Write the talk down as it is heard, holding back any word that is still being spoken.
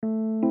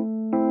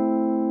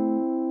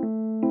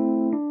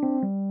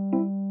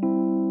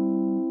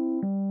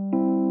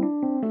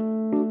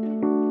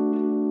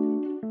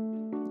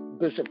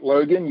Bishop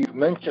Logan, you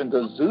mentioned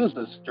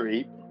Azusa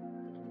Street.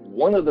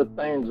 One of the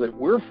things that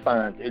we're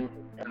finding,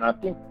 and I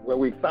think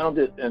we found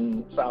it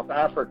in South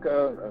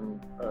Africa and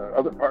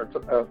other parts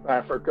of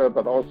Africa,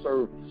 but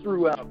also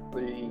throughout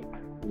the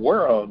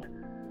world,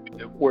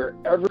 that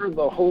wherever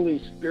the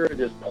Holy Spirit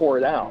is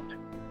poured out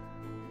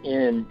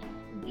and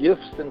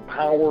gifts and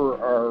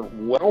power are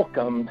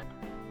welcomed,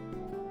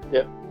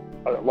 that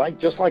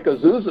just like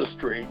Azusa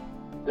Street,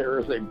 there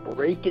is a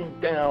breaking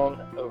down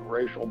of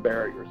racial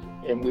barriers,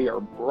 and we are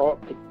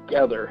brought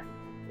together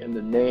in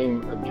the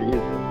name of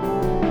Jesus.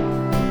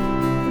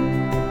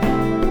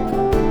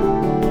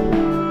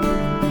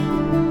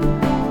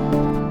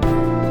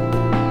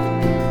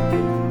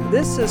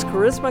 This is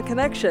Charisma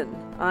Connection.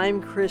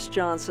 I'm Chris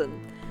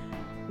Johnson.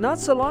 Not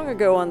so long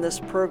ago on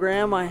this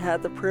program, I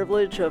had the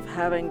privilege of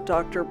having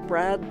Dr.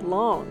 Brad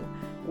Long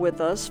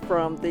with us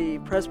from the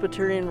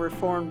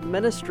Presbyterian-Reformed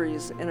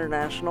Ministries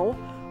International,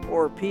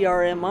 or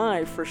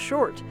PRMI for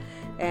short.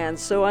 And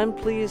so I'm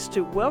pleased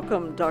to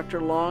welcome Dr.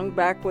 Long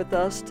back with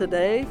us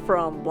today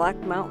from Black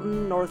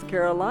Mountain, North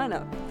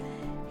Carolina.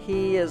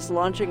 He is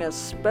launching a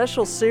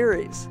special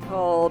series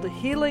called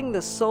Healing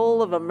the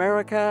Soul of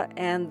America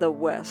and the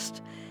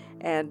West.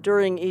 And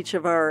during each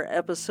of our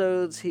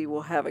episodes, he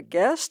will have a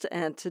guest.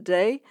 And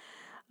today,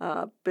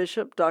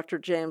 Bishop Dr.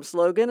 James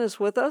Logan is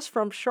with us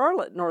from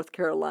Charlotte, North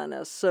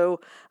Carolina.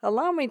 So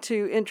allow me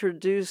to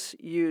introduce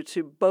you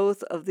to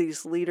both of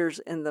these leaders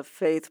in the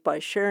faith by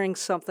sharing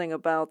something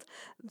about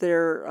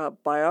their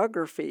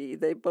biography.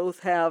 They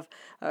both have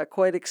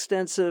quite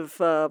extensive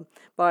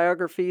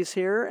biographies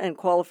here and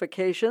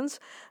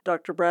qualifications.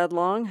 Dr. Brad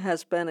Long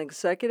has been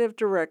executive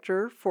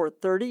director for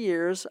 30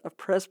 years of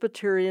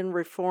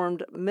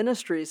Presbyterian-Reformed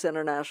Ministries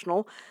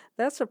International.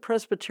 That's a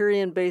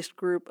Presbyterian-based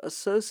group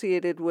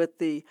associated with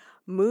the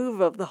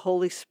move of the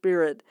Holy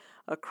Spirit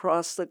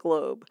across the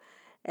globe.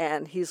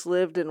 And he's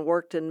lived and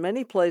worked in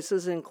many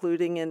places,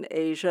 including in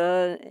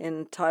Asia,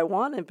 in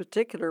Taiwan in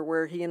particular,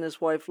 where he and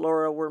his wife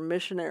Laura were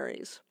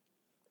missionaries.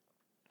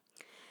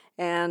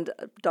 And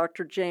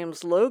Dr.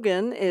 James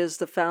Logan is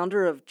the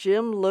founder of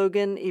Jim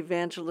Logan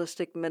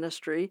Evangelistic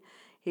Ministry.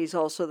 He's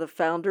also the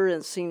founder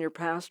and senior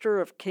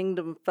pastor of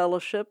Kingdom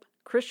Fellowship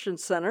Christian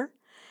Center,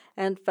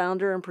 and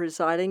founder and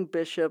presiding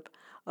bishop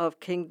of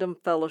Kingdom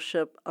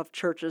Fellowship of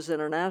Churches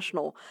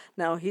International.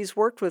 Now, he's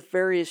worked with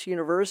various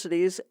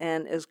universities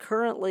and is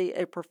currently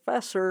a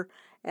professor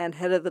and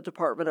head of the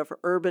Department of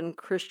Urban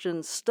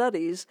Christian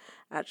Studies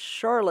at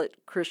Charlotte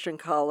Christian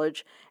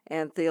College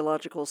and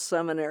Theological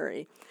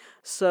Seminary.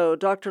 So,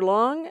 Dr.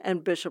 Long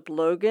and Bishop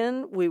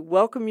Logan, we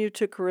welcome you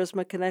to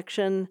Charisma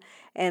Connection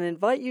and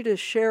invite you to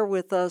share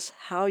with us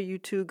how you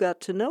two got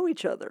to know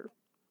each other.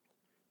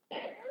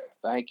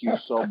 Thank you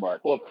so much.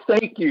 Well,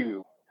 thank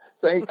you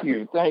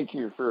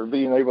for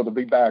being able to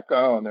be back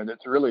on. And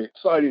it's really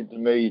exciting to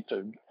me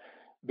to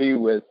be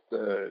with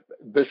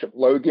Bishop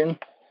Logan.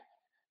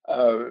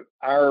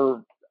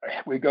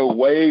 We go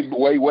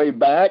way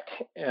back.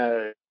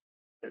 I'm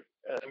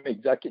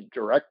executive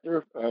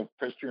director of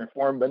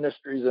Presbyterian-Reformed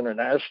Ministries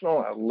International.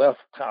 I left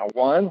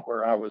Taiwan,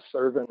 where I was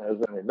serving as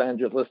an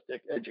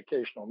evangelistic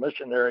educational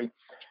missionary,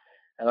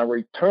 and I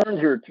returned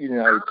here to the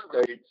United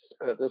States.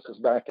 This is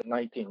back in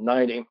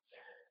 1990.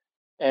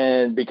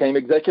 And became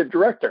executive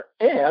director.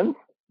 And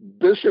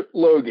Bishop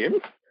Logan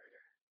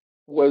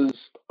was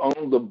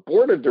on the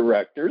board of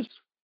directors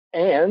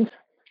and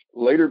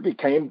later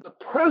became the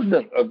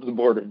president of the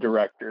board of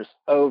directors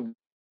of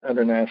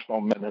International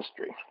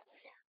Ministry.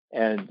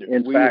 And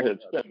we had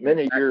spent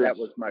many years.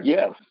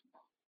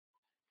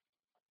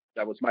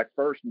 That was my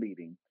first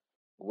meeting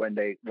when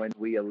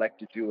we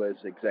elected you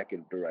as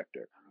executive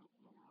director.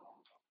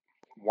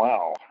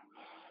 Wow.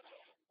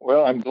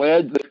 Well, I'm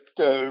glad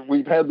that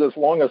we've had this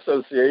long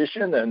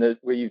association and that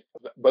we've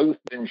both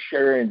been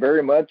sharing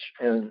very much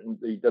in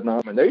the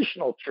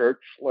denominational church,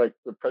 like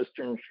the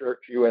Presbyterian Church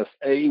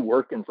USA,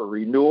 working for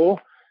renewal,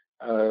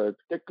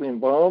 particularly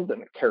involved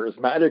in a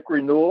charismatic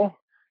renewal,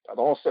 but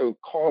also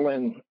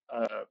calling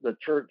the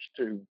church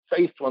to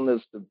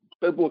faithfulness to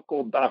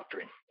biblical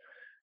doctrine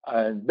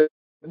and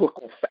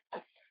biblical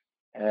faith.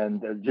 And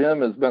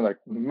Jim has been a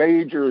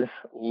major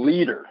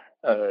leader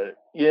as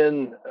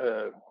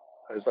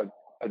an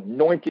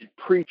anointed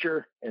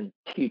preacher and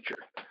teacher.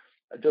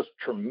 Just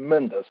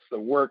tremendous, the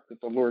work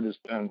that the Lord has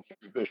done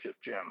through Bishop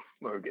Jim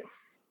Logan.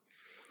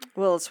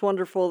 Well, it's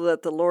wonderful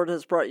that the Lord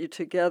has brought you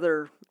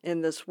together in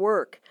this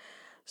work.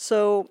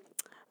 So,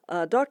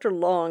 Dr.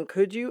 Long,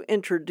 could you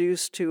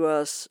introduce to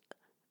us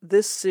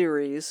this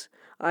series?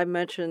 I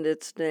mentioned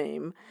its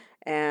name,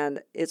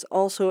 and it's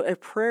also a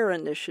prayer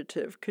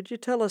initiative. Could you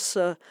tell us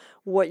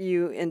what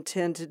you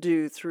intend to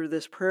do through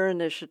this prayer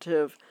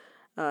initiative,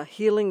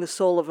 Healing the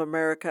Soul of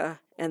America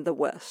and the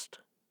West?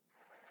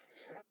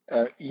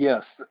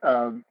 Yes,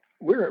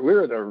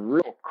 we're at a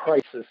real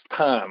crisis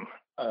time,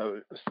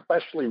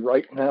 especially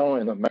right now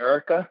in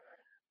America,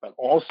 but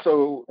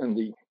also in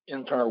the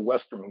entire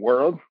Western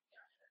world,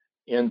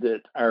 in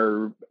that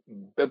our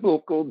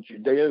biblical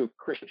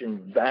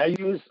Judeo-Christian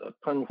values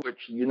upon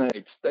which the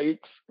United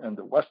States and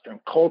the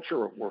Western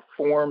culture were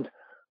formed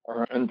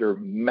are under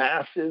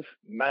massive,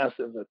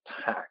 massive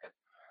attack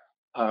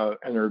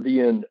and are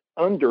being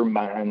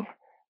undermined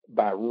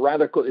by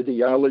radical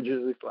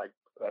ideologies like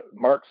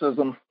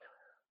Marxism.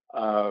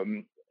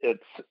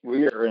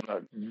 We are in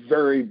a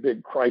very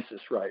big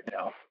crisis right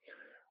now.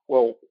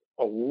 Well,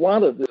 a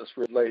lot of this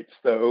relates,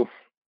 though,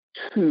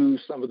 to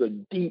some of the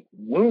deep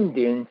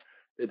wounding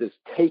that has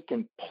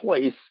taken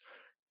place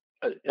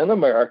in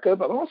America,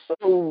 but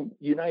also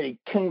United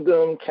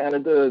Kingdom,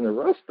 Canada, and the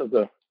rest of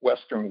the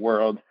Western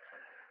world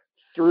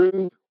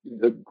through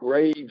the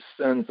grave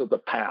sins of the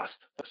past,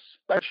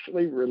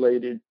 especially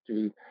related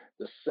to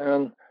the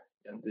sin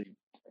and the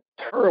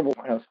terrible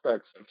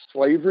aspects of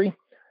slavery,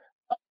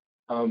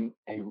 and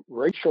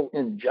racial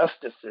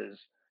injustices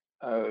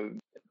of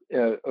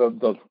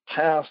the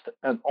past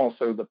and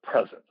also the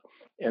present.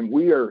 And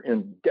we are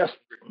in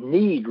desperate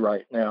need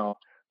right now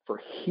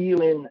for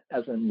healing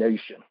as a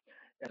nation.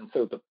 And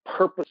so the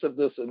purpose of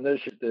this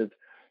initiative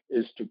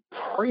is to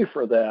pray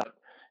for that.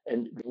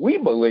 And we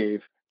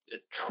believe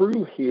that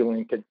true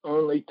healing can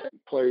only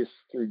take place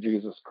through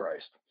Jesus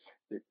Christ.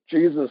 That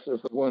Jesus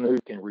is the one who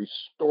can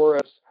restore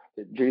us,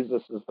 that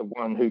Jesus is the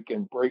one who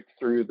can break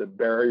through the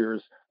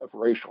barriers of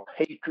racial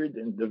hatred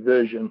and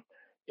division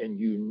and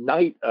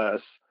unite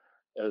us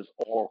as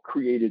all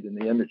created in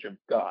the image of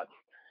God.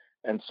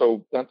 And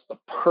so that's the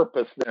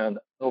purpose then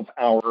of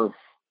our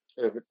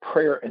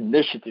prayer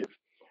initiative.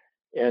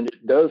 And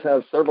it does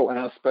have several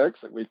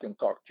aspects that we can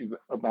talk to you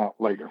about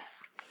later.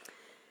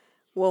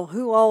 Well,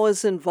 who all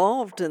is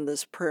involved in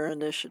this prayer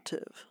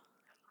initiative?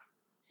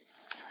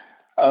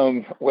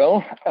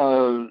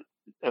 PRMI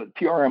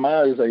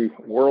is a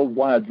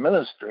worldwide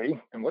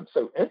ministry. And what's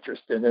so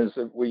interesting is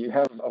that we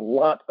have a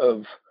lot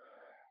of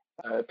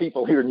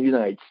people here in the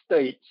United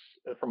States,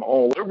 from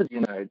all over the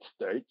United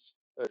States,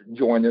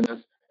 joining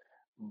us.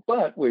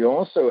 But we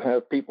also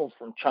have people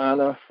from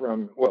China,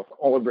 from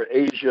all over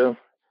Asia,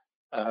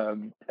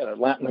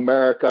 Latin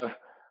America,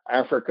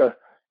 Africa,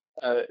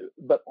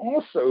 but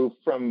also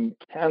from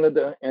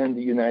Canada and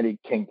the United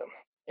Kingdom.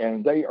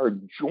 And they are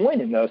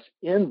joining us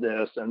in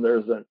this. And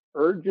there's an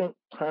urgent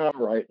time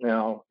right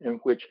now in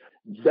which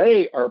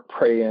they are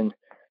praying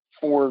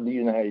for the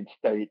United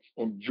States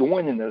and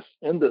joining us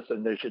in this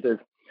initiative,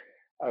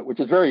 which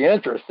is very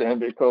interesting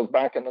because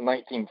back in the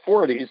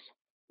 1940s,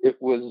 it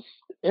was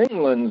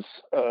England's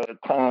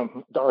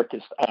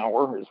darkest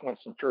hour, as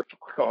Winston Churchill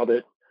called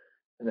it.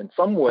 And in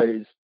some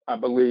ways, I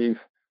believe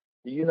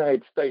the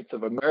United States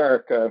of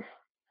America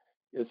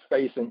is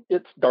facing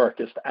its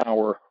darkest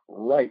hour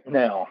right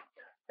now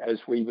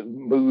as we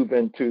move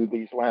into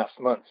these last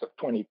months of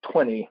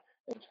 2020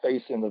 and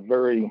facing a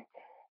very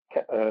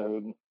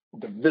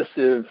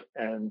divisive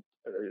and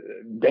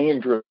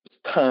dangerous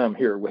time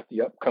here with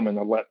the upcoming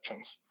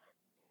elections.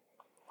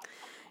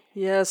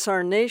 Yes,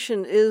 our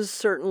nation is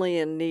certainly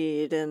in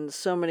need in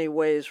so many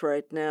ways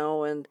right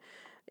now. And,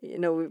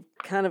 we've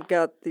kind of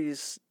got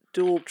these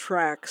dual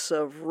tracks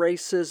of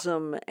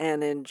racism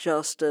and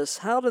injustice.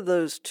 How do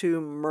those two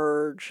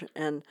merge,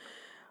 and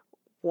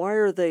why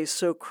are they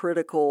so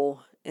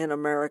critical in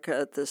America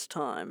at this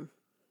time?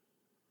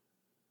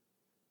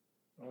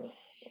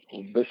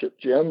 Bishop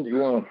Jim,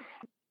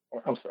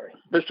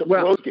 Bishop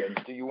Logan,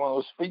 do you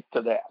want to speak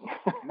to that?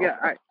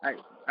 Yeah,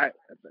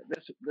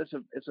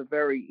 it's a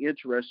very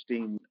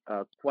interesting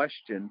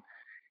question,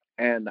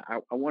 and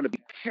I want to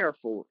be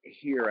careful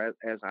here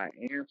as I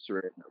answer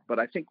it. But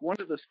I think one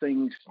of the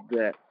things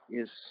that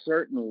is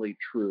certainly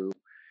true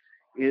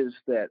is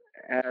that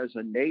as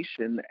a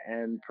nation,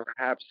 and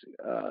perhaps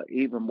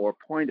even more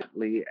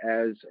pointedly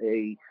as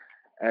a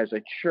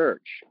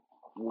church,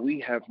 we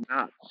have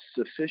not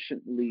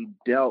sufficiently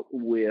dealt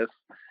with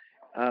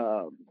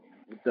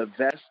the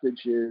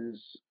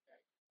vestiges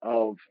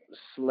of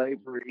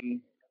slavery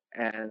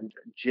and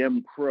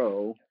Jim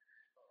Crow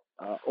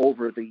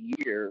over the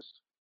years.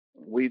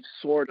 We've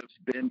sort of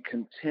been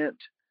content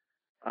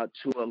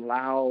to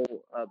allow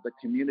the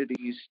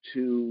communities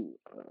to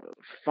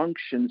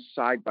function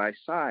side by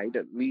side,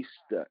 at least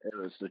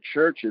as the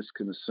church is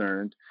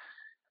concerned.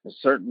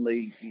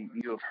 Certainly,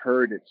 you have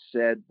heard it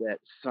said that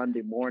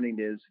Sunday morning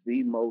is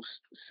the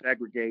most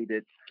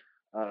segregated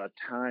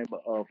time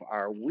of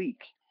our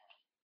week.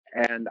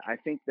 And I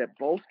think that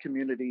both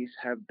communities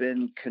have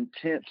been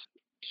content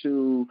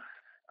to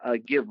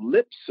give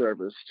lip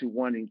service to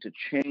wanting to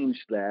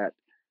change that,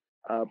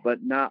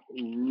 but not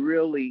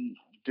really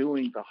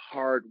doing the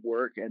hard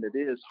work, and it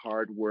is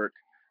hard work,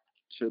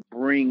 to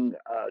bring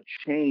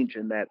change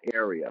in that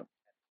area.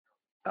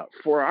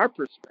 For our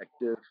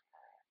perspective,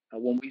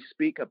 when we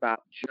speak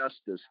about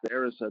justice,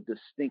 there is a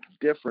distinct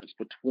difference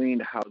between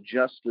how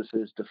justice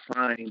is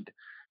defined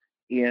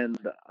in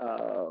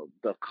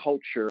the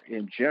culture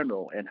in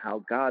general and how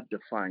God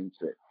defines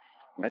it.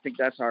 And I think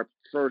that's our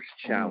first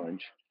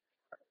challenge.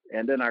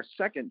 And then our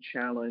second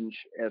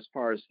challenge, as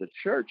far as the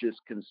church is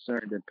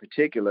concerned in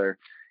particular,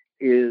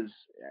 is,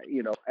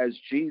 as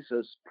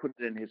Jesus put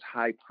it in his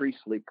high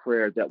priestly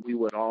prayer, that we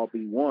would all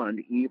be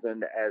one,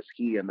 even as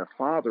he and the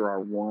Father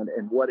are one.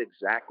 And what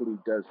exactly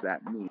does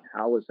that mean?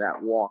 How is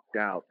that walked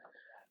out?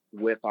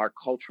 with our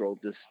cultural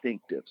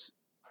distinctives.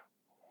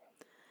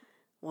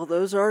 Well,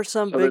 those are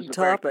some So big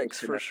topics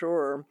for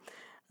sure.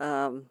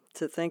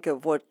 To think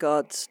of what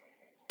God's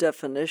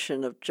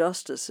definition of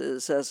justice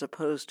is as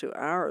opposed to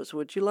ours.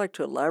 Would you like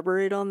to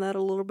elaborate on that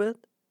a little bit?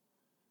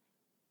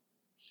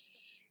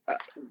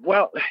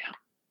 Well,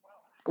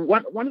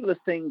 one of the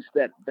things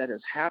that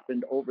has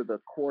happened over the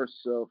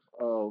course of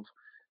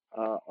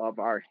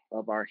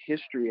our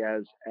history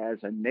as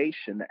a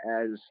nation,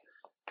 as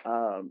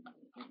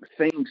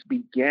things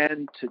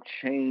began to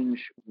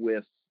change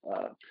with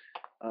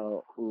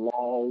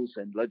laws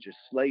and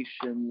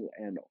legislation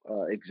and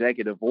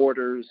executive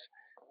orders,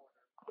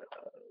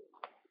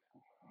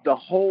 the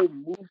whole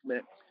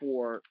movement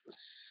for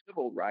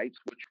civil rights,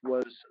 which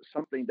was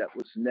something that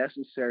was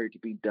necessary to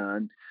be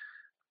done,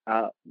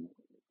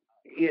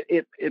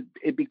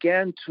 it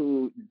began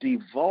to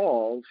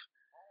devolve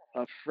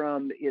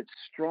from its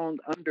strong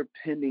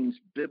underpinnings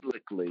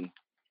biblically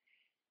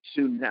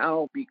to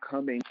now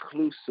become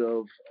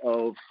inclusive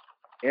of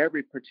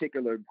every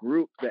particular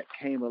group that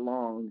came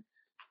along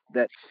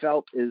that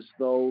felt as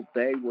though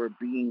they were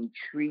being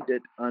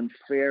treated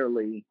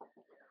unfairly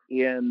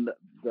in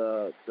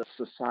the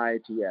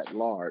society at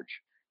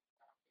large.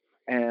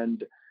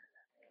 And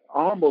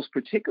almost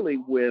particularly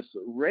with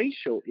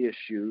racial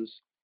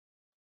issues,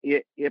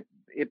 it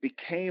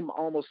became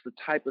almost the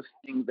type of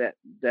thing that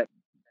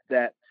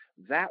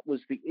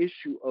was the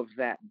issue of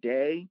that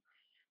day.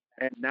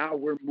 And now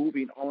we're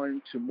moving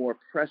on to more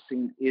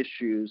pressing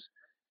issues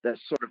that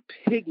sort of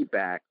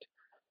piggybacked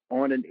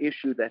on an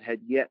issue that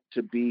had yet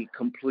to be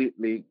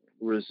completely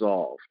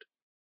resolved.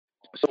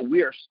 So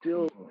we are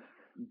still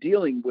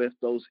dealing with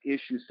those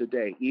issues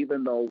today,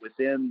 even though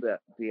within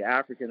the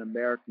African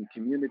American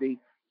community,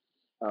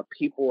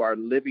 people are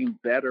living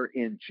better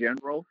in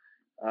general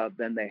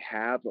than they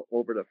have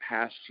over the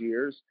past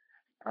years,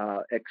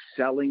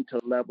 excelling to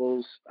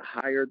levels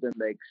higher than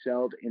they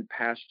excelled in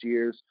past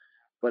years.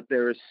 But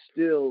there is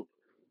still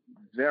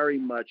very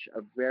much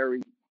a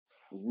very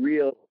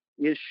real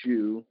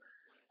issue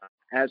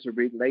as it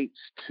relates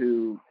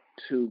to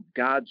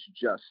God's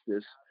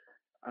justice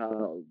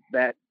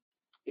that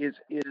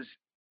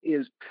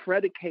is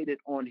predicated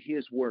on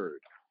His word,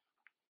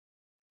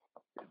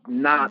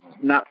 not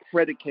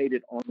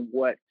predicated on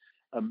what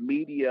a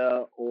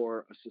media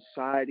or a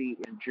society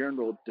in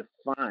general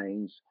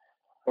defines,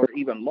 or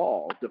even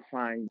law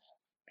defines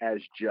as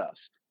just.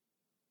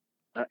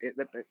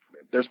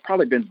 There's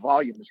probably been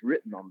volumes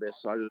written on this,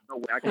 so there's no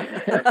way I can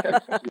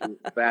do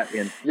that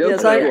in a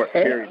short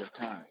period of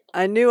time.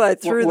 I knew I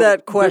threw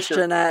that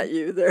question at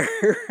you there.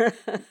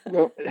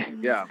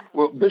 Yeah.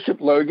 Well,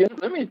 Bishop Logan,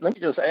 let me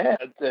just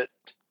add that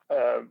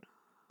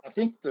I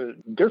think the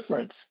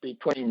difference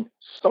between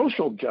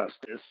social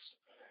justice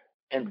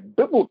and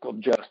biblical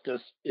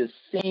justice is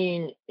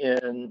seen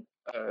in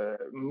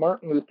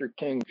Martin Luther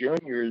King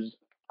Jr.'s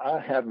 "I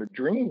Have a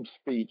Dream"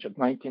 speech of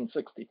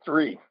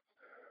 1963.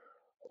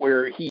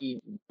 Where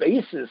he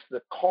bases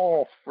the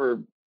call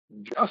for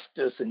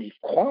justice and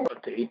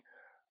equality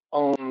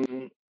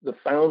on the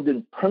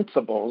founding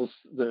principles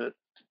that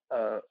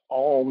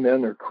all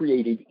men are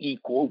created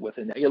equal with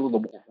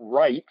inalienable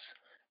rights,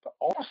 but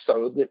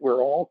also that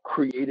we're all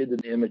created in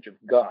the image of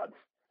God.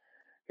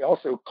 He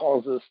also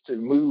calls us to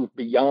move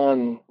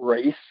beyond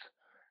race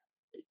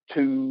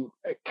to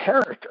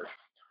character,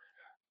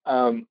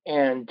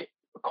 and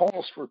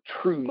calls for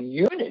true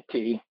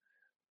unity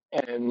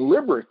and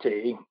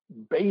liberty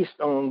based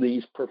on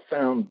these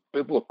profound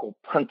biblical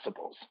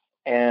principles.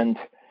 And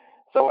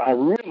so I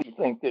really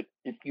think that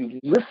if you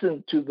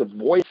listen to the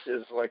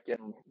voices like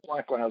in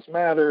Black Lives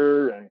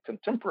Matter and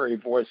contemporary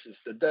voices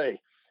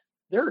today,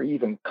 they're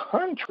even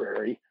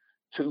contrary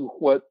to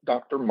what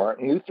Dr.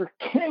 Martin Luther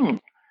King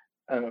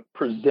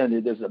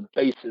presented as a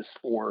basis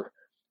for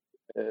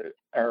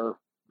our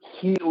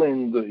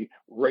healing the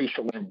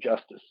racial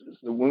injustices,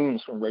 the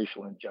wounds from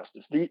racial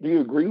injustice. Do you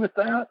agree with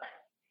that?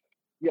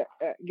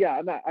 Yeah,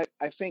 and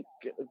I think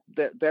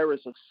that there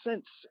is a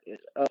sense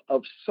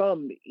of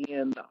some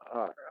in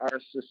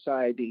our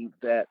society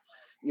that,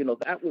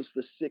 that was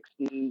the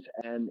 60s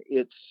and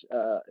it's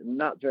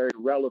not very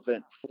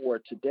relevant for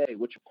today,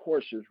 which of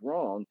course is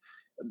wrong.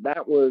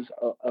 That was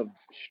a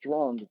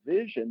strong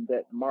vision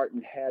that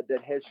Martin had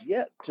that has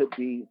yet to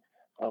be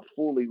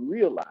fully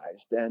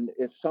realized, and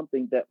it's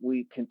something that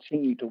we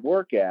continue to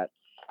work at.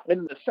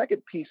 And the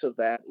second piece of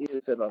that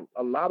is that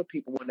a lot of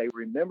people, when they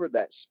remember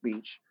that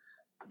speech,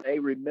 they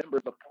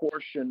remember the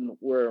portion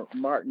where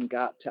Martin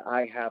got to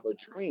 "I Have a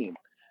Dream."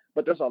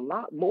 But there's a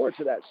lot more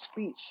to that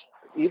speech,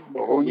 even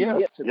before we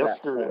get to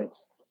that point,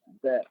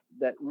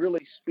 that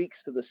really speaks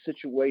to the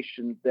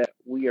situation that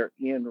we are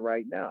in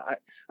right now.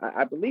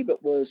 I believe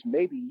it was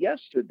maybe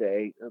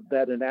yesterday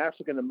that an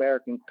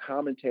African-American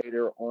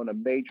commentator on a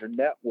major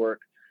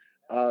network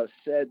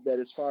said that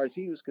as far as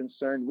he was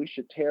concerned, we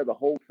should tear the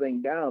whole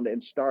thing down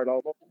and start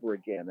all over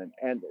again.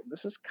 And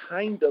this is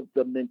kind of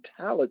the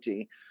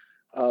mentality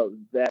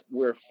that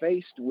we're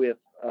faced with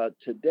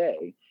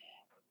today.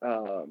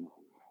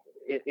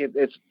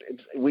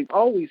 We've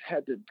always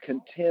had to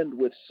contend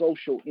with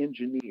social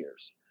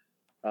engineers.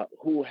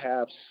 who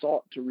have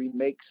sought to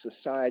remake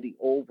society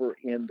over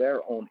in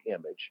their own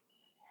image.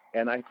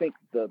 And I think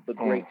the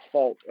great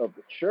fault of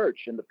the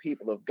church and the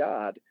people of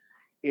God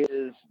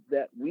is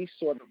that we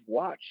sort of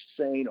watched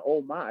saying,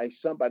 oh my,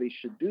 somebody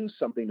should do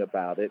something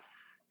about it,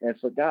 and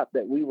forgot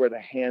that we were the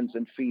hands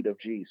and feet of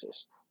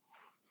Jesus.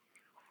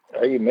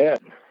 Amen.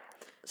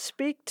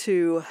 Speak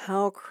to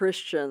how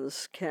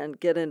Christians can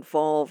get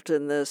involved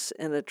in this,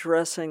 in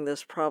addressing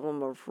this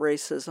problem of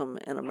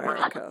racism in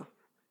America.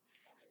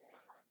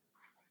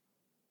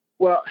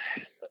 Well,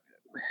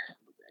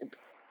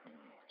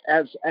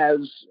 as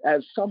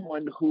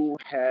someone who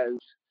has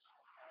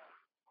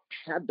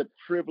had the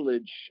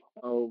privilege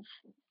of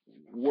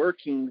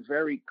working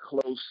very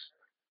close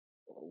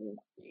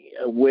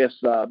with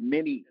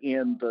many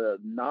in the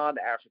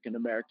non-African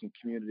American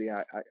community,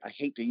 I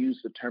hate to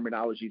use the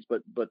terminologies,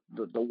 but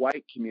the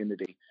white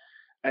community,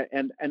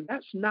 and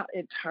that's not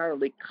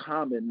entirely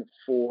common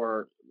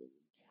for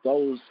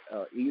those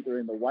either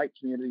in the white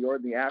community or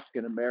in the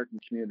African American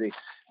community.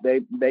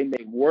 They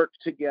may work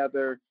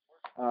together,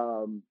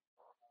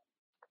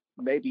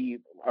 maybe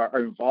are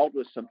involved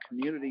with some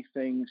community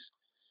things.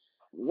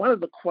 One of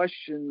the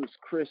questions,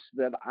 Chris,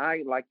 that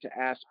I like to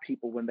ask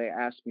people when they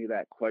ask me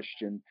that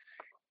question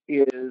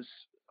is,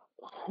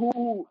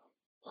 who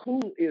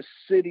is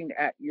sitting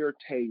at your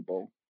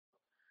table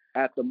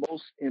at the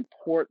most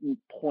important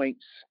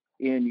points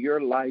in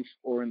your life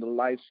or in the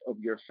life of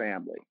your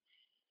family?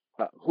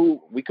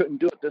 Who, we couldn't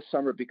do it this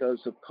summer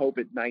because of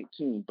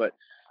COVID-19, but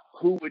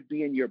who would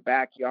be in your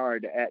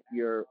backyard at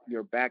your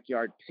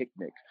backyard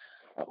picnic?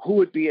 Who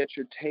would be at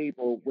your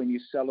table when you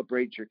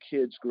celebrate your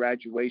kids'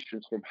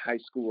 graduations from high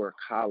school or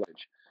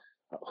college?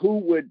 Who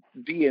would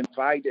be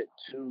invited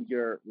to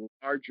your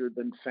larger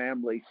than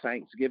family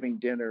Thanksgiving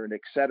dinner, and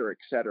et cetera,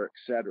 et cetera, et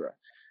cetera?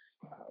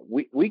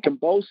 We can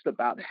boast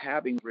about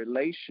having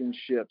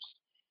relationships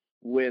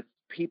with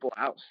people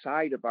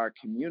outside of our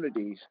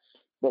communities,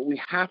 but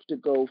we have to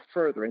go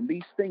further. And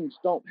these things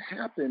don't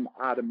happen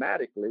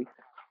automatically,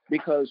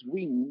 because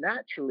we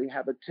naturally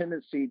have a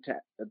tendency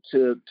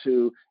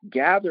to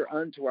gather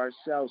unto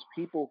ourselves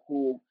people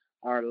who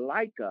are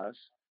like us,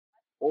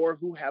 or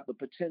who have the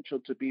potential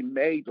to be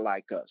made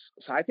like us.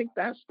 So I think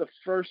that's the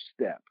first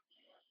step.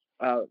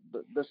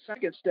 The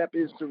second step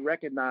is to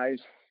recognize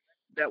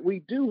that we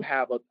do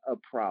have a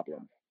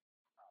problem,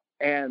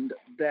 and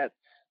that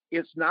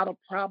it's not a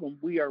problem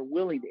we are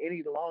willing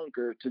any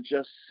longer to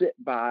just sit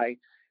by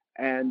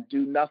and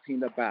do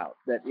nothing about.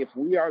 That if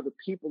we are the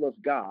people of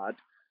God,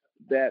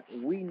 that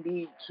we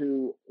need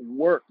to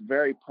work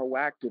very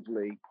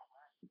proactively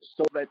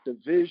so that the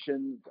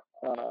vision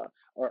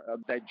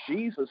that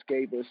Jesus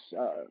gave us,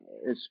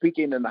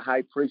 speaking in the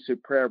high priestly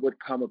prayer, would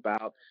come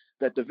about.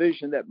 That the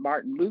vision that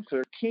Martin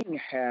Luther King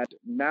had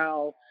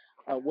now,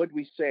 what did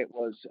we say it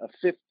was,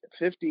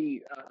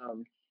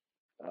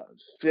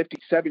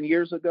 57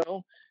 years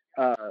ago,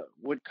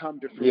 would come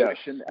to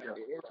fruition. Yes.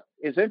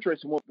 It's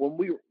interesting. When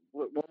we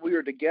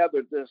were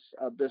together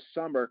this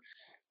summer,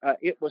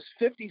 it was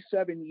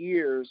 57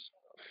 years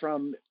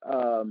from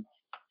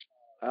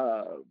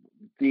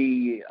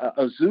the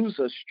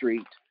Azusa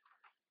Street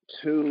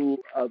to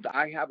the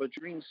I Have a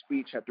Dream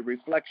speech at the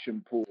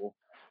Reflection Pool,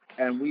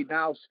 and we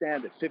now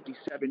stand at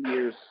 57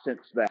 years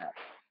since that.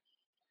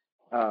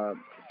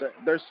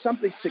 There's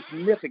something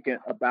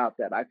significant about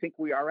that. I think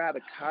we are at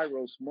a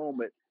Kairos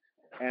moment,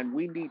 and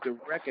we need to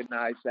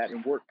recognize that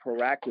and work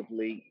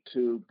proactively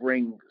to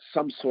bring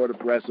some sort of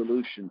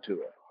resolution to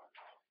it.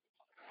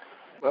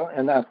 Well,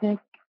 and I think,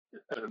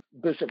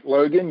 Bishop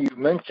Logan, you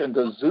mentioned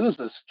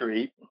Azusa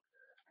Street.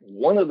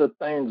 One of the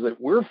things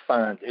that we're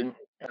finding,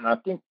 and I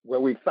think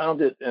we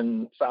found it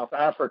in South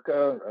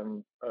Africa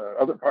and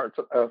other parts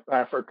of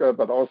Africa,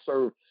 but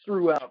also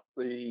throughout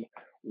the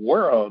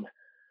world,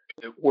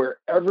 that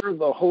wherever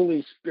the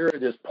Holy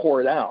Spirit is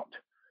poured out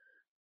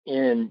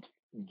and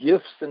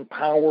gifts and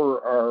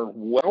power are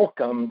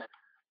welcomed,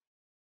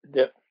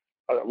 that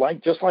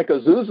just like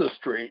Azusa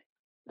Street,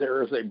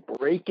 there is a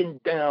breaking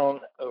down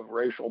of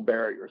racial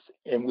barriers,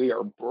 and we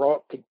are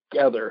brought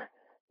together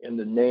in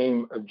the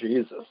name of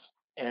Jesus.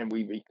 And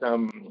we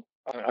become,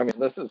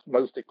 this is the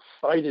most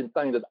exciting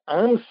thing that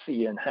I'm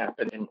seeing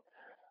happening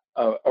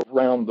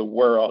around the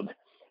world,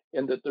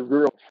 and that the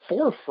real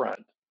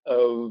forefront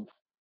of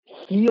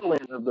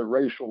healing of the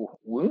racial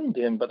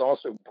wounding, but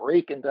also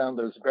breaking down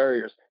those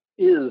barriers,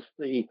 is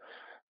the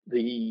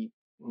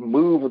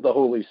move of the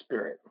Holy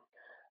Spirit.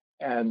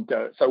 And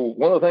so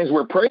one of the things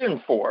we're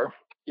praying for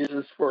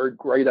is for a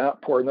great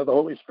outpouring of the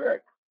Holy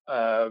Spirit,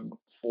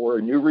 for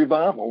a new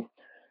revival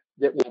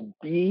that will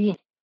be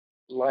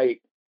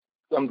like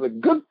some of the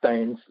good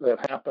things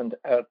that happened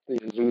at the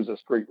Azusa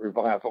Street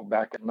revival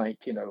back in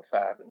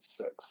 1905 and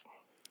 6.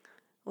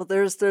 Well,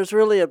 there's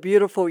really a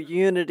beautiful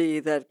unity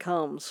that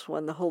comes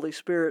when the Holy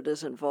Spirit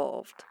is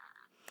involved.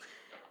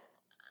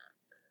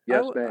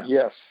 Yes, ma'am.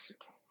 Yes.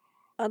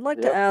 I'd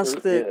like to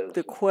ask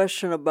the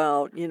question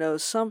about,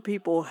 some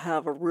people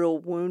have a real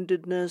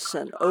woundedness,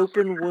 an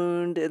open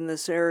wound in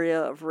this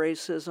area of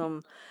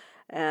racism.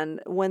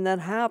 And when that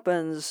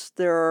happens,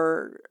 there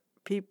are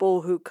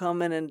people who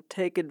come in and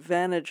take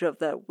advantage of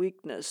that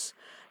weakness.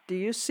 Do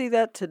you see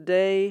that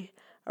today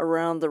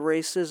around the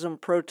racism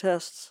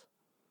protests?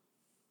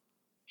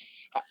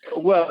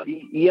 Well,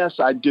 yes,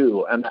 I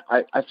do. And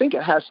I think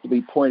it has to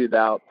be pointed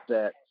out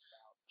that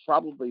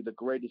probably the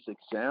greatest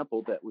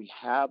example that we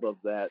have of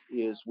that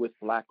is with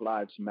Black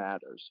Lives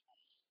Matters.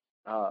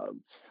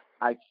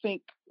 I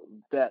think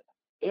that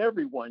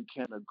everyone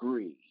can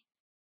agree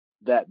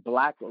that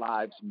Black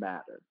lives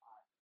matter,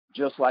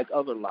 just like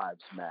other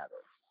lives matter.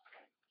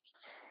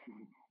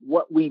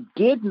 What we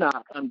did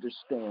not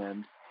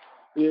understand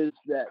is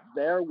that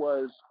there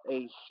was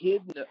a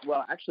hidden,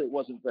 well, actually it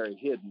wasn't very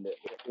hidden.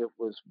 It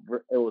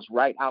was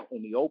right out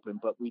in the open,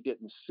 but we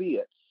didn't see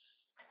it.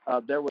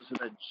 There was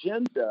an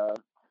agenda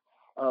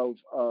of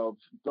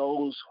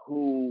those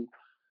who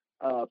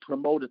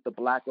promoted the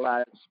Black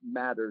Lives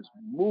Matters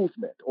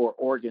movement or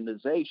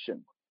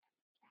organization.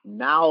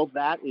 Now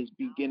that is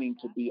beginning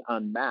to be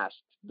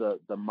unmasked. The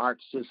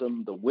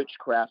Marxism, the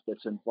witchcraft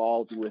that's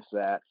involved with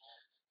that,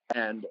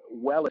 and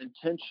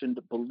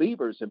well-intentioned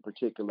believers in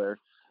particular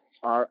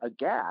are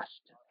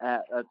aghast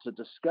to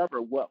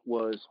discover what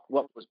was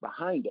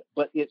behind it.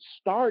 But it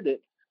started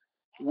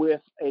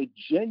with a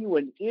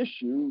genuine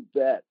issue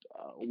that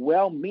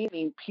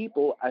well-meaning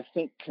people, I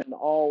think, can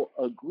all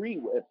agree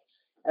with.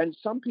 And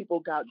some people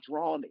got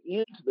drawn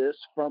into this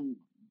from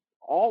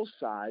all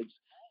sides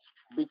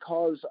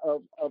because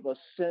of a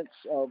sense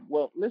of,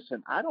 well,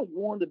 listen, I don't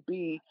want to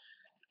be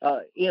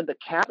in the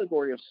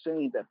category of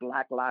saying that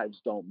Black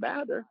lives don't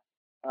matter.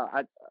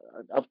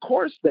 Of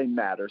course they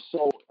matter.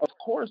 So of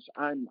course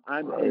I'm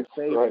in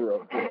favor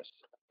of this.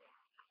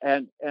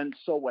 And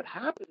so what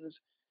happens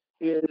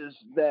is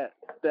that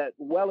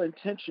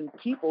well-intentioned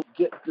people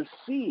get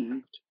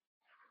deceived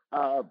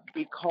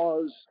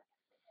because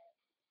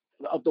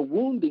of the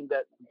wounding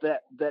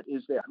that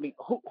is there. I mean,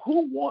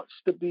 who wants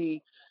to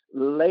be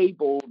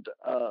labeled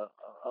a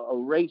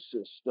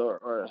racist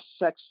or a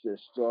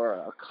sexist or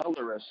a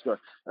colorist or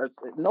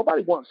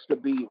nobody wants to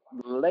be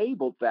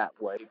labeled that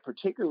way,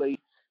 particularly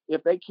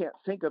if they can't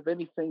think of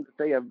anything that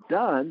they have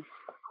done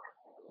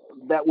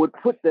that would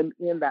put them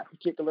in that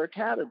particular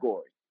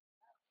category.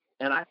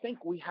 And I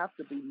think we have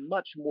to be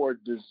much more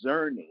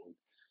discerning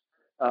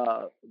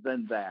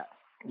than that.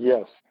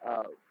 Yes.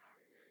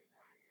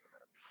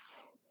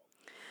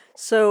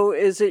 So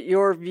is it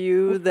your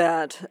view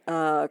that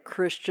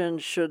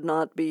Christians should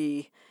not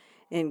be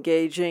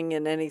engaging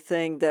in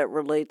anything that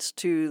relates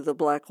to the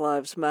Black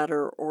Lives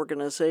Matter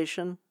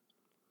organization?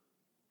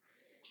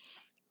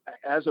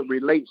 As it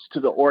relates to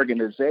the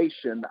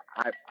organization,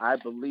 I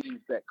believe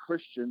that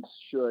Christians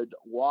should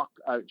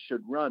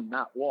run,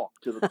 not walk,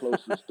 to the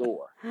closest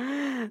door.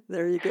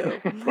 There you go.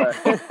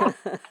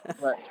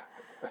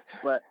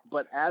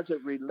 but as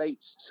it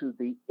relates to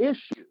the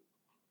issue,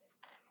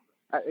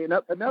 in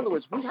other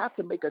words, we have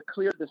to make a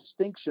clear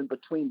distinction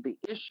between the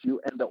issue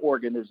and the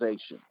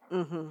organization.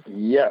 Mm-hmm.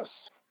 Yes.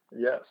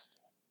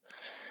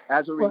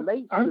 As it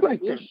relates to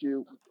the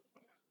issue,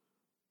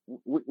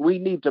 we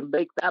need to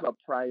make that a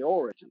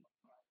priority.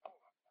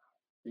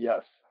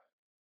 Yes.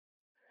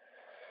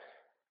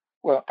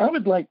 Well, I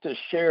would like to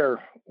share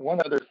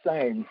one other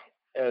thing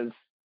as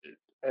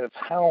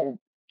how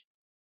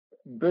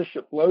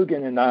Bishop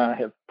Logan and I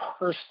have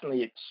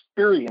personally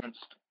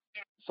experienced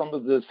some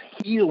of this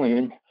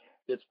healing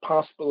that's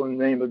possible in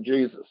the name of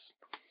Jesus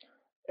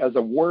as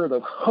a word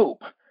of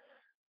hope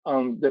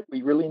that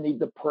we really need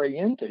to pray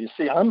into. You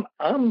see, I'm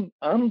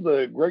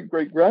the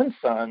great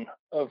grandson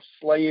of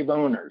slave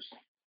owners.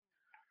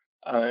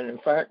 In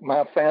fact,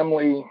 my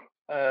family,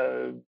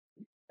 the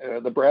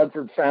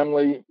Bradford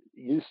family,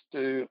 used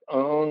to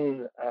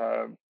own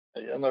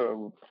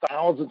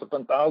thousands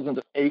upon thousands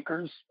of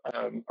acres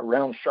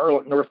around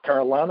Charlotte, North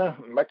Carolina,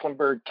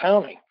 Mecklenburg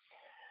County.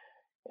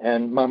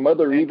 And my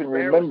mother even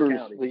remembers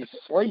these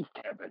slave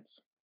cabins.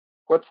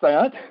 What's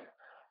that?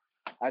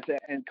 I said,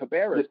 and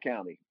Cabarrus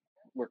County.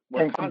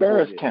 And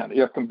Cabarrus County,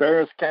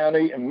 Cabarrus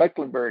County and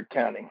Mecklenburg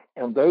County.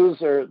 And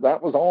that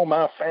was all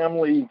my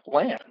family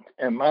land.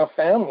 And my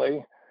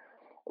family,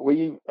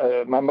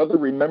 my mother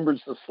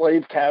remembers the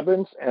slave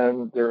cabins,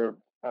 and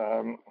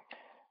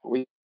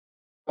we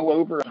well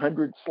over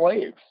 100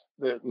 slaves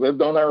that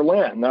lived on our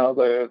land. Now,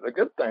 the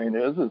good thing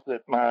is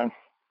that my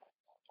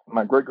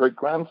great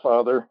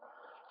grandfather,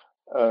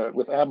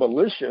 with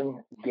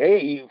abolition,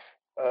 gave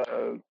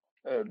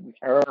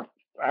our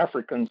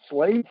African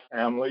slave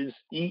families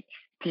each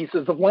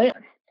pieces of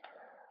land,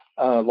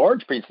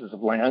 large pieces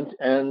of land,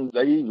 and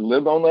they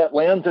live on that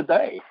land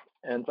today.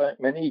 In fact,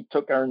 many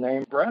took our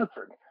name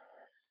Bradford.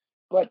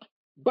 But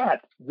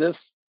this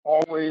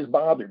always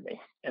bothered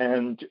me.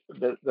 And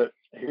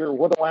here,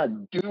 what do I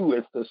do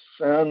with the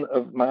sin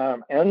of my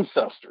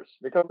ancestors?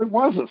 Because it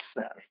was a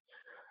sin.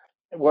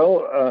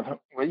 Well,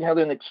 we had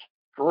an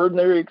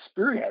extraordinary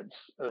experience.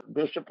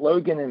 Bishop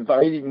Logan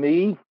invited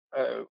me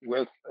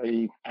with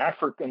an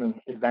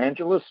African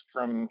evangelist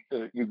from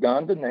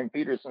Uganda named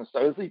Peterson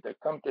Sozi to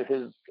come to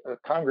his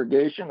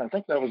congregation. I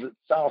think that was at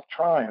South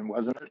Tryon,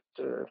 wasn't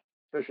it?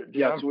 Bishop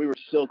Yeah, Jim? so we were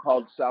still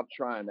called South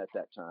Tryon at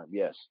that time.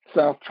 Yes.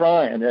 South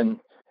Tryon.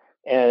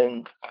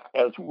 And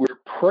as we're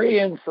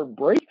praying for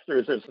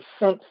breakthroughs, there's a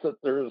sense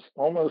that there's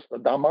almost a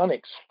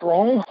demonic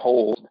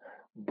stronghold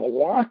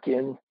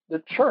blocking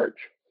the church.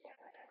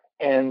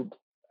 And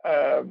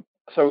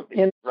so,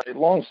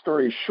 long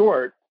story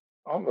short,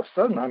 all of a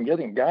sudden I'm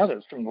getting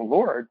guidance from the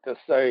Lord to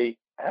say,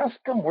 ask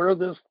them where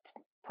this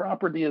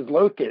property is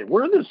located,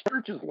 where this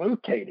church is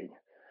located.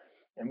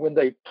 And when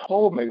they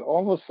told me,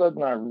 all of a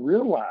sudden I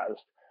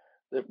realized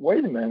that,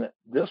 wait a minute,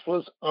 this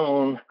was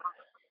on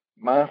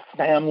my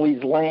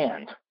family's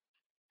land.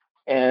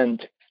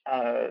 And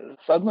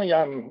suddenly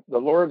the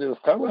Lord is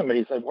telling me,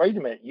 he said, wait a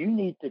minute, you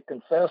need to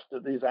confess to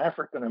these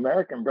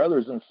African-American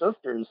brothers and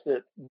sisters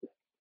that,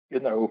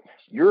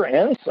 your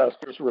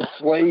ancestors were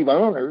slave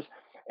owners,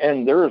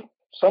 and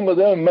some of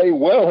them may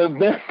well have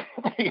been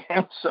the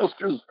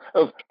ancestors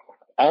of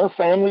our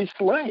family's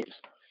slaves.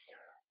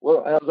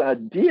 Well, as I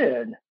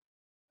did,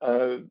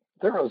 there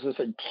was this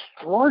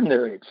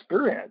extraordinary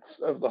experience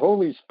of the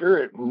Holy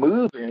Spirit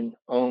moving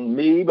on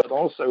me, but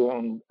also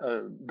on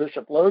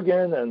Bishop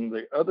Logan and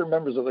the other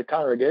members of the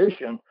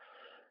congregation.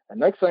 And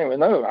next thing we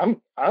know,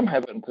 I'm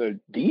having to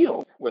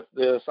deal with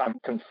this. I'm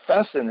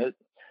confessing it,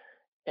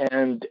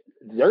 and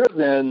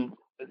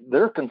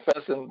they're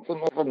confessing.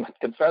 Some of them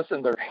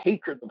confessing their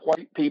hatred of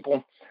white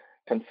people,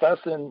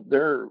 confessing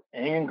their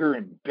anger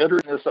and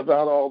bitterness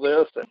about all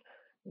this. And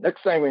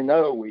next thing we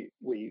know, we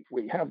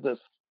have this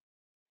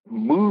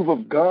move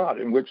of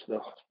God in which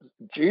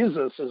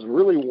Jesus is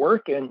really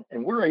working,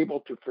 and we're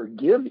able to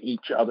forgive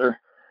each other.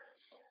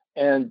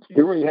 And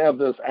here we have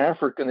this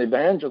African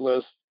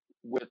evangelist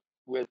with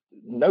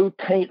no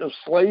taint of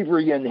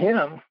slavery in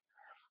him,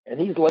 and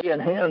he's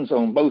laying hands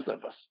on both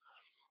of us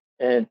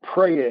and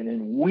praying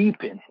and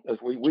weeping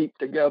as we weep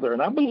together.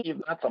 And I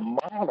believe that's a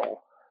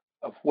model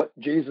of what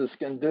Jesus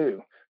can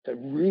do to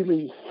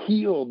really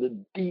heal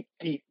the deep,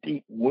 deep,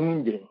 deep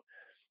wounding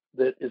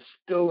that is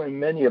still in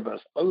many of us,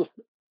 both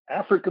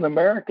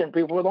African-American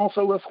people, but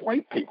also us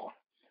white people.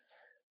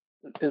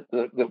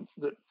 The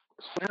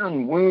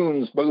sin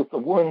wounds both the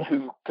one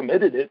who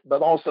committed it,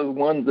 but also the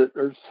one that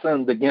they're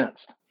sinned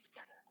against.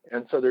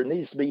 And so there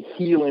needs to be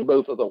healing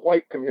both of the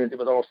white community,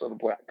 but also the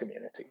black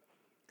community.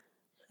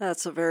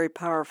 That's a very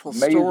powerful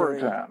Amazing story.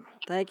 Time.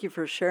 Thank you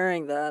for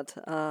sharing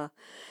that.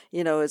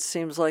 It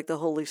seems like the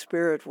Holy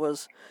Spirit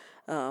was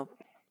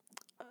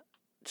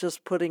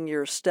just putting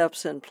your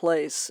steps in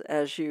place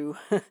as you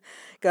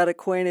got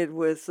acquainted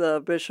with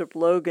Bishop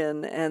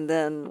Logan and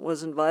then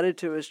was invited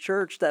to his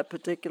church that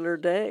particular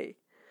day.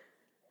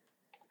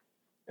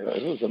 Yeah,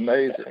 it was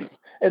amazing.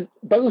 And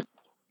both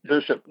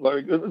Bishop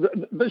Logan,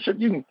 Bishop,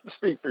 you can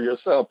speak for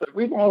yourself, but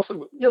we've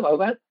also,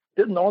 that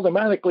didn't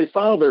automatically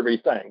solve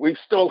everything. We've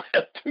still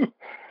had to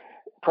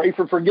pray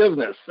for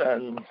forgiveness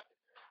and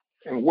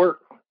work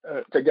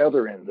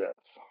together in this.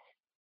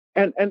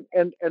 And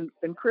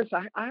Chris,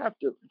 I have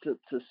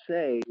to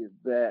say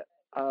that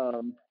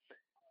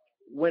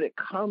when it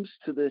comes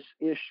to this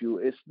issue,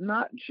 it's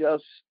not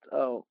just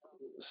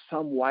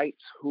some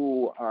whites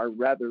who are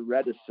rather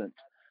reticent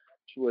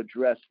to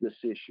address this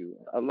issue.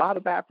 A lot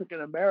of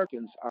African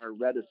Americans are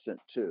reticent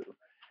too,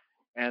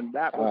 and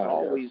that was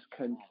always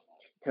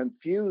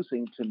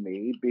confusing to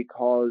me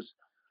because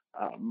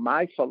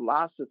my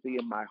philosophy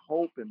and my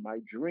hope and my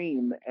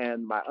dream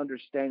and my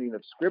understanding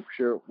of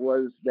Scripture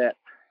was that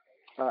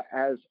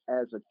as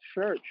a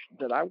church,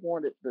 that I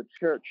wanted the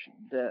church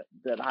that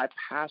I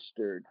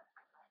pastored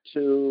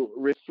to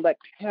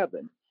reflect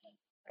heaven,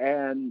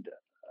 and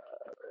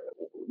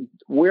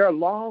we're a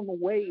long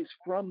ways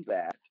from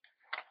that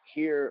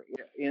here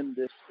in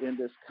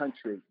this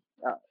country.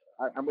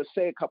 I'm going to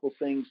say a couple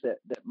things that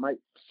might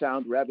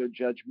sound rather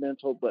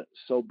judgmental, but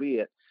so be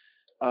it.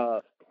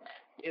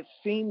 It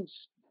seems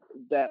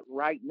that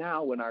right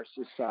now in our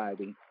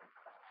society,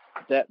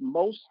 that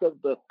most of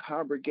the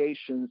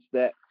congregations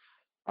that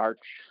are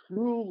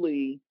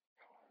truly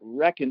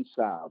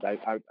reconciled,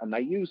 and I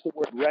use the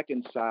word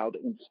reconciled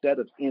instead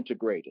of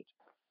integrated,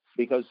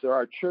 because there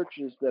are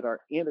churches that are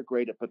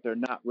integrated, but they're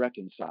not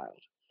reconciled.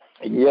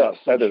 Yes,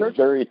 that is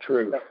very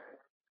true.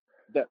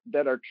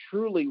 That are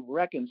truly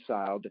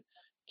reconciled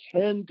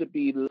tend to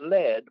be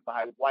led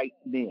by white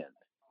men.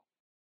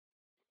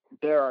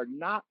 There are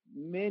not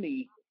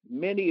many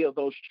of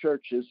those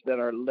churches that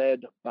are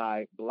led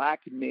by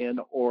black men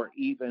or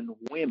even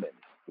women,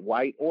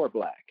 white or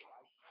black.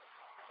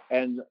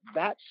 And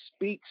that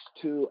speaks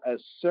to a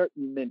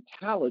certain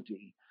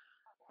mentality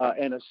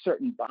and a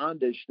certain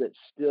bondage that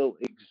still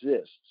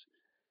exists.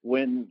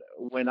 When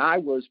I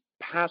was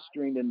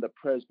pastoring in the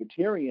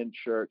Presbyterian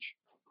church,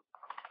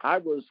 I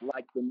was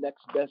like the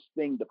next best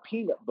thing to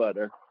peanut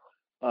butter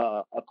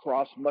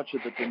across much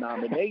of the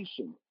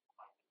denomination.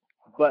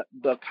 But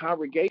the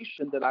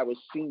congregation that I was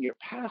senior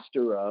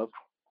pastor of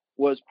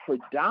was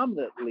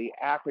predominantly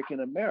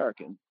African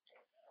American.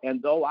 And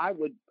though I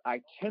would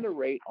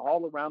itinerate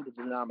all around the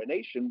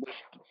denomination, which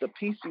the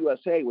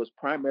PCUSA was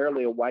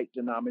primarily a white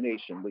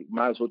denomination, we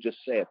might as well just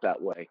say it that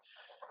way.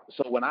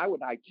 So when I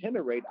would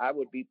itinerate, I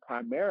would be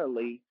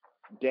primarily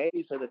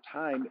days at a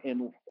time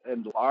in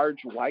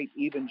large white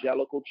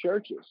evangelical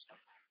churches.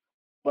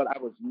 But I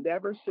was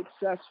never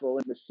successful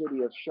in the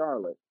city of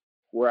Charlotte,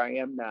 where I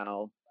am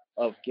now,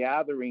 of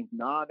gathering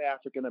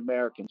non-African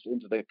Americans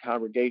into the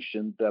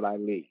congregation that I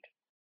lead.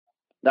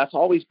 That's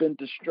always been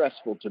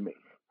distressful to me.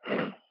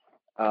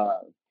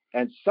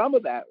 And some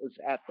of that was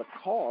at the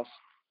cost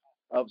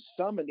of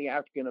some in the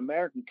African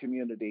American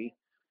community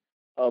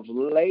of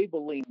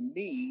labeling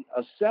me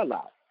a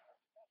sellout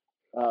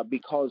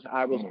because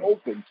I was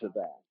open to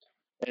that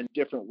in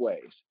different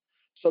ways.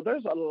 So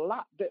there's a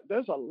lot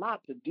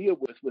to deal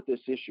with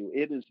this issue.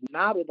 It is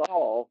not at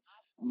all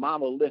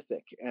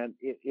monolithic, and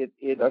it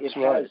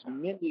has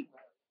many.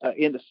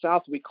 In the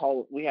South, we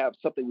have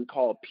something we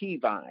call a pea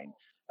vine.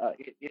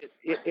 It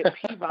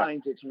pea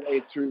vines its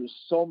way through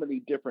so many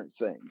different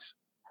things.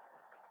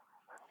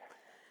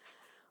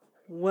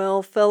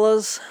 Well,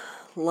 fellas,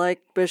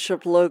 like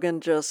Bishop Logan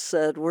just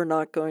said, we're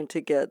not going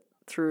to get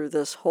through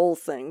this whole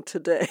thing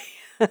today.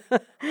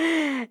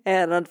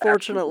 And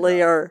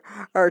unfortunately, our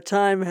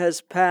time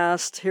has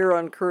passed here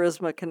on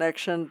Charisma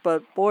Connection,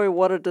 but boy,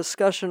 what a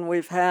discussion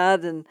we've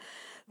had, and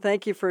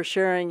thank you for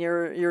sharing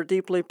your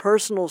deeply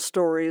personal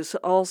stories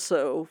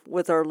also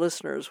with our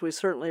listeners. We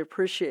certainly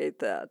appreciate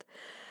that.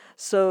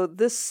 So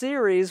this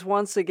series,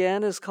 once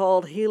again, is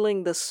called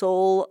Healing the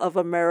Soul of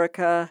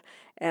America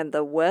and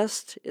the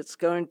West. It's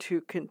going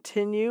to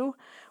continue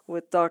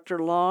with Dr.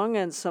 Long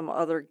and some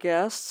other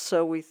guests.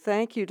 So we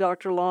thank you,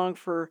 Dr. Long,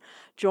 for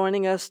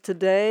joining us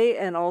today,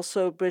 and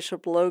also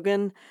Bishop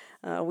Logan.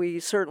 We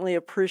certainly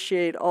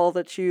appreciate all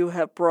that you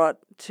have brought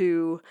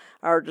to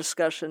our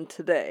discussion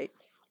today.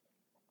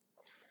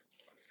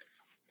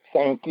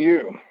 Thank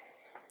you.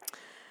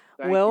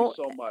 Thank you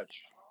so much.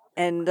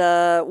 And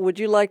would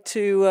you like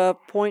to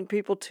point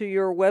people to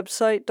your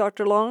website,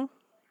 Dr. Long?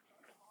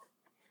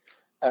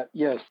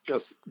 Yes,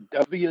 just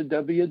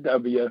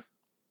www.prmi.org.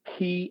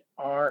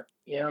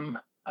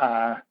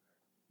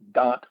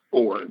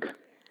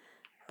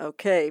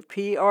 Okay,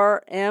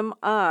 PRMI.org.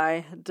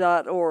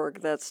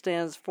 That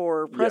stands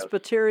for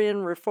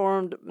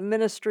Presbyterian-Reformed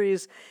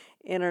Ministries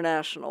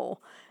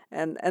International.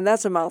 And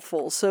that's a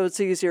mouthful, so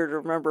it's easier to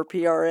remember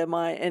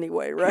PRMI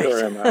anyway, right?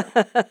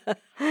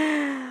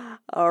 PRMI.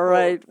 All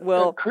right,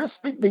 well... Chris,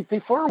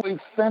 before we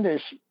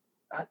finish,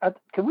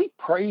 can we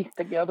pray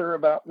together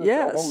about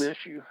this whole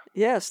issue?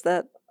 Yes,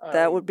 that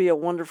would be a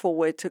wonderful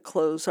way to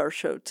close our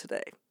show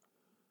today.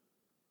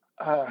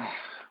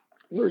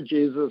 Lord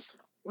Jesus,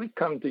 we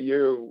come to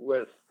you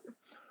with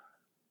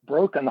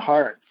broken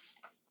hearts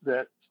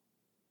that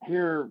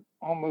here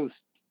almost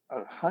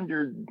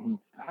 100,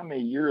 how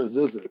many years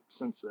is it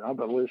since the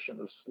abolition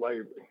of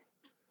slavery?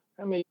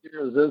 How many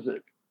years is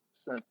it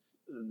since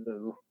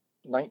the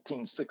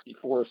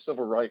 1964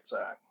 Civil Rights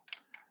Act?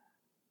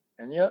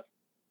 And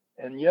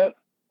yet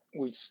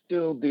we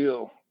still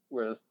deal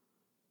with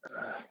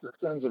the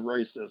sins of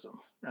racism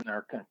in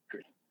our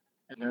country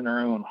and in our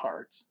own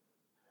hearts.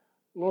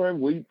 Lord,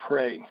 we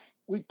pray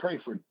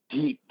for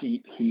deep,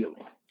 deep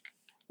healing.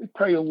 We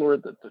pray, O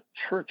Lord, that the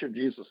Church of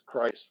Jesus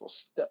Christ will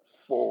step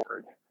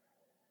forward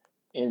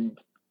and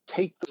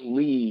take the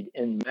lead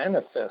in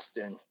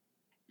manifesting,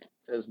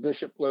 as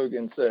Bishop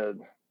Logan said,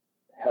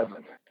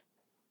 heaven,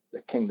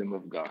 the kingdom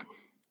of God.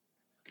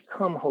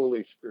 Come,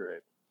 Holy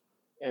Spirit,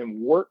 and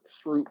work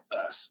through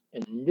us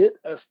and knit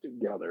us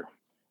together,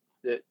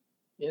 that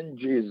in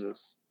Jesus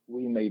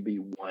we may be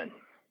one.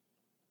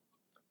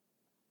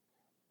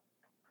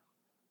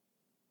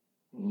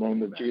 In the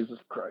name of Jesus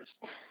Christ.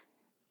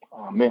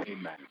 Amen.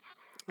 Amen.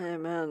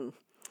 Amen.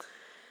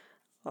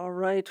 All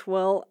right,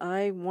 well,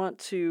 I want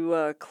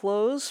to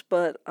close,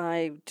 but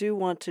I do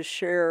want to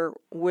share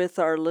with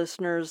our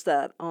listeners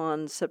that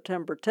on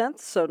September 10th,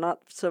 so not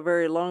so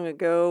very long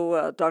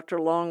ago, Dr.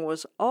 Long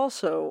was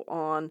also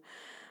on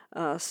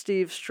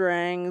Steve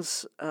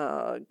Strang's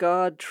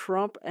God,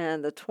 Trump,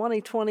 and the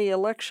 2020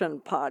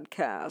 Election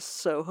podcast.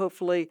 So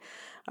hopefully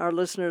our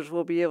listeners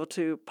will be able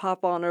to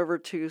pop on over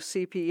to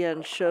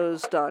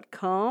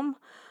cpnshows.com,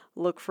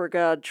 look for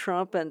God,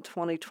 Trump, and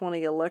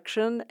 2020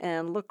 Election,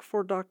 and look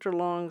for Dr.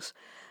 Long's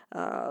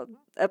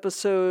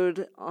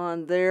episode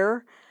on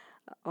there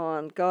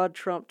on God,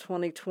 Trump,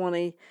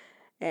 2020.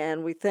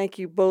 And we thank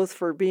you both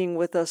for being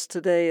with us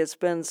today. It's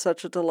been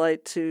such a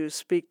delight to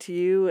speak to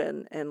you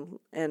and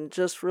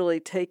just really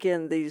take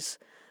in these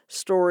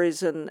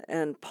stories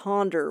and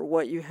ponder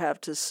what you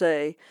have to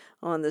say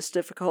on this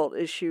difficult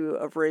issue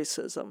of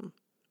racism.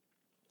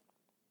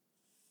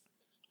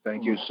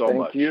 Thank you so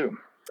much. Thank you.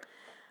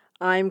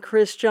 I'm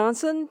Chris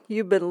Johnson.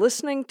 You've been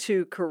listening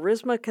to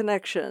Charisma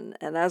Connection.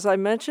 And as I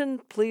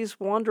mentioned, please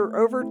wander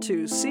over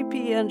to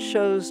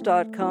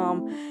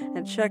cpnshows.com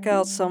and check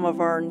out some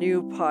of our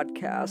new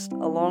podcasts,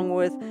 along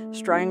with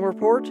Strang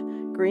Report,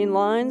 Green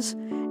Lines,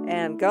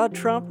 and God,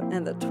 Trump,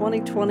 and the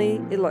 2020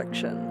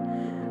 Election.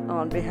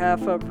 On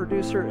behalf of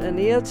producer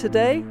Ania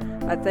today,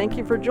 I thank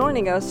you for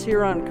joining us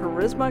here on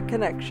Charisma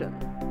Connection.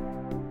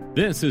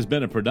 This has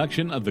been a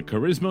production of the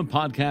Charisma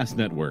Podcast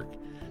Network.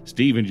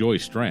 Steve and Joy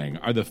Strang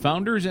are the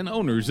founders and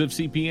owners of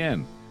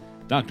CPN.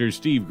 Dr.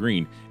 Steve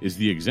Green is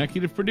the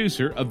executive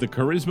producer of the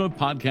Charisma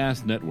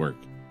Podcast Network.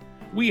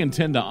 We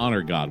intend to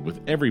honor God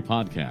with every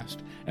podcast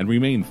and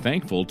remain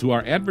thankful to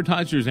our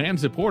advertisers and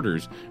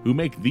supporters who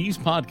make these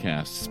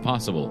podcasts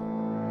possible.